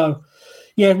come. So,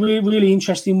 yeah, really, really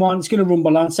interesting one. It's going to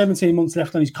rumble on. 17 months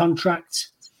left on his contract.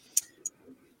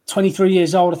 23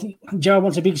 years old. I think Gerrard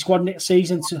wants a big squad next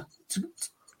season.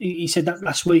 He said that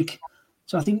last week.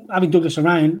 So I think having Douglas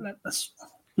around, that's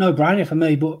no-brainer for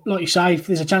me. But like you say, if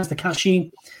there's a chance to cash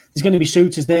in, there's going to be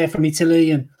suitors there from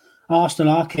Italy and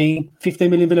Arsenal are keen.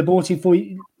 15 million Villa bought him for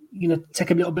you.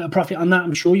 Take a little bit of profit on that.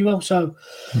 I'm sure you will. So,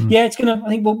 yeah, it's gonna. I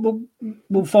think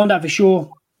we'll find out for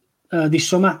sure this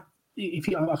summer.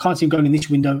 I can't see him going in this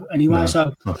window anyway. No,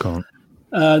 so I can't.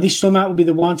 This summer will be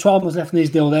the one. 12 months left in his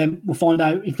deal. Then we'll find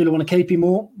out if Villa want to keep him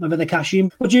or whether they cash him.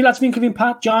 What do you lads think of him,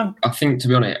 Pat? John? I think, to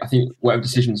be honest, whatever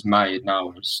decision's made now,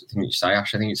 I think you say,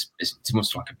 Ash, I think it's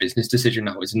almost like a business decision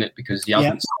now, isn't it? Because he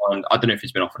hasn't signed. I don't know if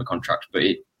he's been offered a contract, but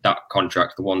that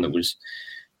contract, the one that was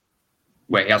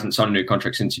where he hasn't signed a new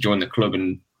contract since he joined the club,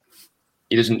 and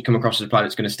he doesn't come across as a player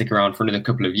that's going to stick around for another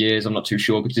couple of years. I'm not too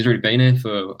sure because he's already been here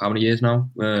for how many years now?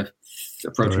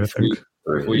 Approaching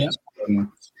 4 years.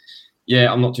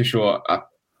 Yeah, I'm not too sure.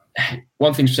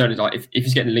 One thing's certain is like if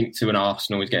he's getting linked to an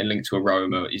Arsenal, he's getting linked to a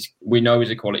Roma. We know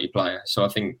he's a quality player. So I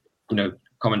think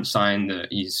comments saying that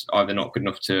he's either not good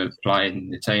enough to play in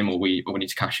the team or we need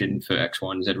to cash in for X,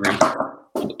 Y, and Z reason.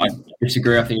 I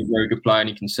disagree. I think he's a very good player and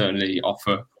he can certainly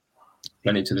offer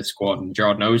plenty to the squad. And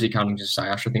Gerrard knows he can. Just say,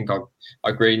 Ash, I think I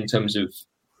agree in terms of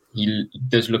he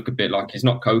does look a bit like he's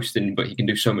not coasting, but he can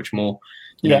do so much more.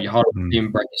 You hardly see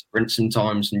him break his sprint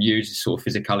sometimes and use his sort of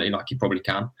physicality like he probably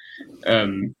can.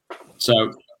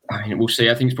 So, I mean, we'll see.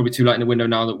 I think it's probably too late in the window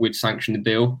now that we'd sanction the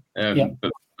deal.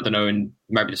 But I don't know, in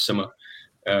maybe the summer,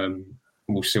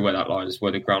 we'll see where that lies,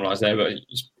 where the ground lies there. But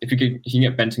if you can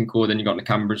get Bentancur, then you've got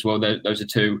Nakamba as well. Those are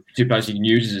two players you can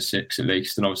use as a six at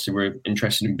least. And obviously we're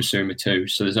interested in Basuma too.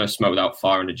 So there's no smoke without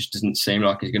fire, and it just doesn't seem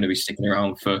like he's going to be sticking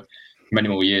around for many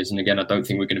more years. And again, I don't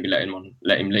think we're going to be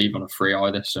let him leave on a free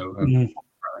either. So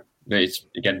it's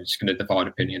going to divide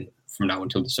opinion from now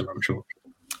until the summer, I'm sure.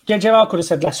 Yeah, Gerrard could have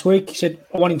said last week. He said,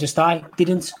 I want him to stay.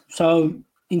 Didn't. So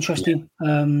interesting.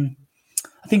 Yeah.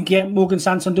 I think, Morgan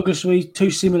Sanson, Douglas Luiz,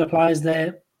 two similar players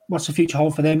there. What's the future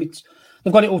hold for them?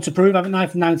 They've got it all to prove, haven't they,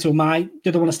 from now until May.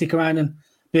 They don't want to stick around and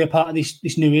be a part of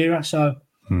this new era. So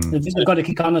they've got to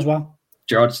kick on as well.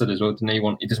 Gerrard said as well, didn't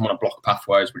he? He doesn't want to block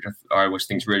pathways, which I always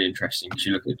think is really interesting. Because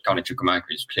you look at kind of Chukwuemeka,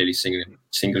 who's clearly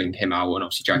singling him out, and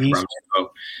obviously Jacob Ramsey as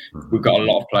well. We've got a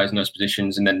lot of players in those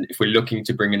positions, and then if we're looking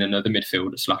to bring in another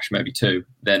midfielder / maybe two,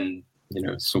 then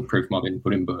sort of proof might be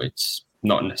put in, but it's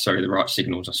not necessarily the right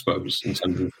signals, I suppose, in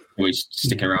terms of always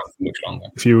sticking around for much longer.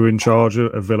 If you were in charge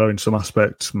of Villa in some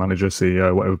aspect, manager,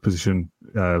 CEO, whatever position,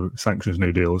 sanctions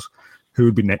new deals. Who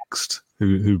would be next?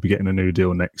 Who would be getting a new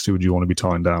deal next? Who would you want to be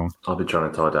tying down? I'll be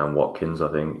trying to tie down Watkins.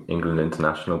 I think England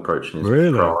international approaching his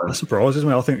really prime. That surprises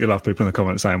me. I think you'll have people in the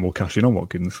comments saying we'll cash in on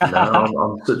Watkins. No,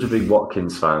 I'm such a big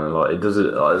Watkins fan, and like it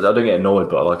doesn't. I don't get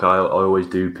annoyed, but like I always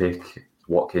do pick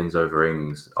Watkins over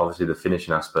Ings. Obviously, the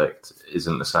finishing aspect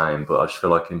isn't the same, but I just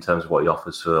feel like in terms of what he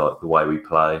offers for like the way we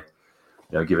play,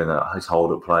 you know, given that his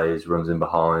hold-up plays, runs in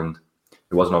behind.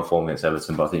 It wasn't on form against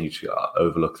Everton, but I think you should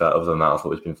overlook that. Other than that, I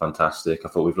thought it's been fantastic. I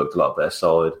thought we've looked a lot better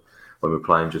side when we're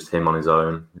playing just him on his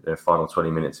own. The final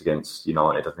 20 minutes against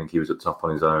United, I think he was at top on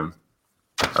his own.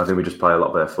 I think we just play a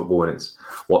lot better football, and it's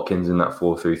Watkins in that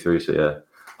 4-3-3. So yeah,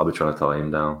 I'll be trying to tie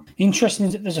him down. Interesting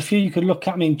that there's a few you could look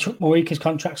at. I mean, Chuck Moika's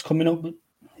contract's coming up, but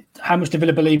how much do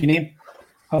Villa believe in him?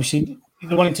 Obviously,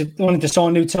 they're wanting to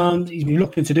sign new terms. He's been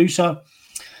looking to do so.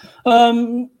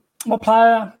 What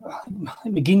player? I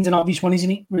think McGinn's an obvious one, isn't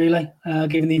it? Really,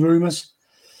 given the rumours.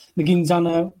 McGinn's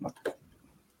on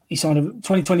he signed a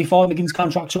 2025. McGinn's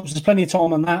contract's up, so there's plenty of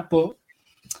time on that. But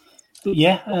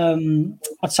yeah,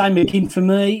 I'd say McGinn for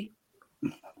me.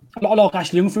 I like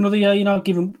Ashley Young for another year. You know,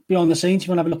 give him behind the scenes if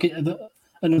you want to have a look at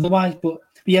another way. But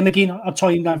yeah, McGinn, I'd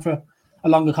tie him down for a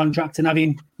longer contract and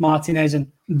having Martinez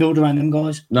and build around them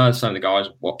guys. No, some of the guys,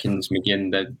 Watkins, McGinn,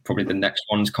 they're probably the next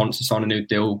ones. Conte signed a new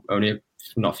deal only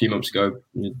not a few months ago,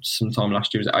 sometime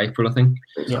last year, was it April, I think?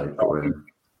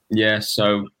 Yeah,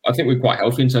 so I think we're quite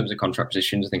healthy in terms of contract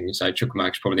positions. I think you say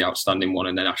Chukwuemeka's probably the outstanding one,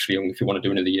 and then Ashley Young, if you want to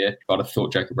do another year. But I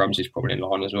thought Jacob Ramsey's probably in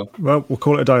line as well. Well, we'll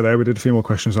call it a day there. We did a few more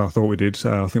questions than I thought we did.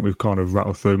 I think we've kind of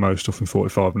rattled through most stuff in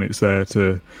 45 minutes there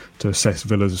to assess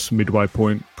Villa's midway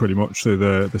point pretty much through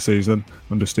the season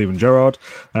under Steven Gerrard.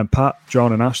 And Pat,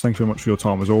 John and Ash, thank you very much for your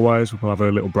time as always. We'll have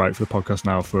a little break for the podcast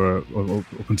now for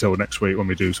up until next week when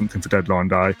we do something for Deadline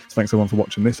Day. So thanks everyone for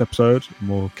watching this episode, and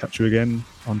we'll catch you again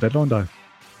on Deadline Day.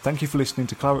 Thank you for listening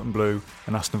to Claret and Blue,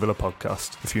 an Aston Villa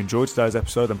podcast. If you enjoyed today's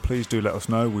episode, then please do let us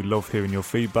know. We love hearing your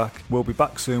feedback. We'll be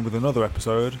back soon with another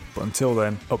episode, but until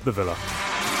then, up the Villa.